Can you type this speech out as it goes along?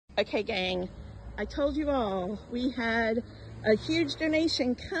Okay, gang, I told you all we had a huge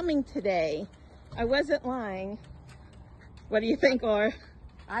donation coming today. I wasn't lying. What do you think, Laura?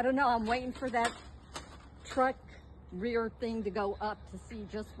 I don't know. I'm waiting for that truck rear thing to go up to see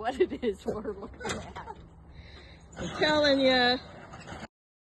just what it is we're looking at. I'm telling you.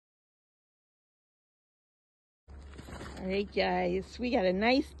 All right, guys, we got a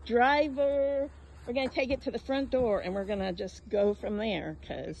nice driver. We're going to take it to the front door and we're going to just go from there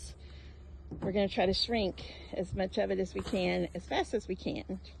because we're going to try to shrink as much of it as we can, as fast as we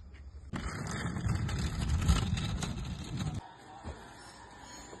can.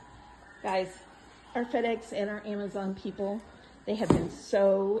 Guys, our FedEx and our Amazon people, they have been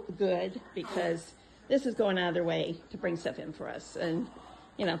so good because this is going out of their way to bring stuff in for us. And,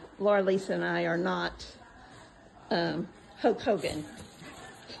 you know, Laura, Lisa, and I are not Hulk Hogan.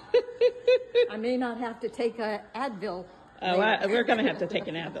 I may not have to take a Advil. Oh, we're going to have to take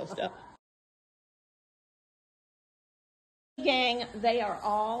an Advil stuff. Gang, they are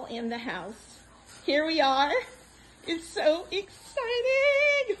all in the house. Here we are. It's so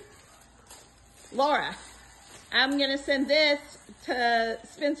exciting. Laura, I'm going to send this to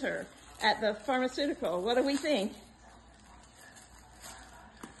Spencer at the pharmaceutical. What do we think?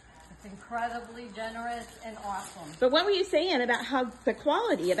 It's incredibly generous and awesome. But what were you saying about how the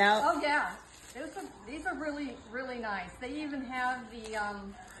quality about? Oh yeah, these are really, really nice. They even have the,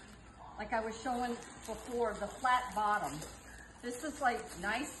 like I was showing before, the flat bottom. This is like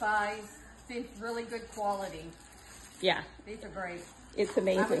nice size, really good quality. Yeah. These are great. It's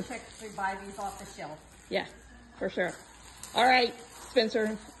amazing. I would actually buy these off the shelf. Yeah, for sure. All right,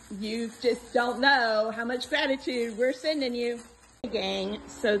 Spencer, you just don't know how much gratitude we're sending you. Gang,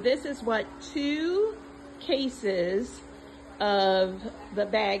 so this is what 2 cases of the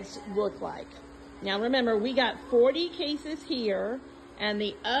bags look like. Now remember, we got 40 cases here, and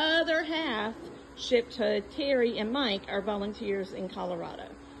the other half shipped to Terry and Mike, our volunteers in Colorado.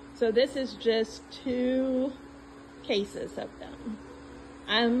 So this is just 2 cases of them.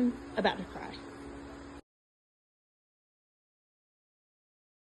 I'm about to cry.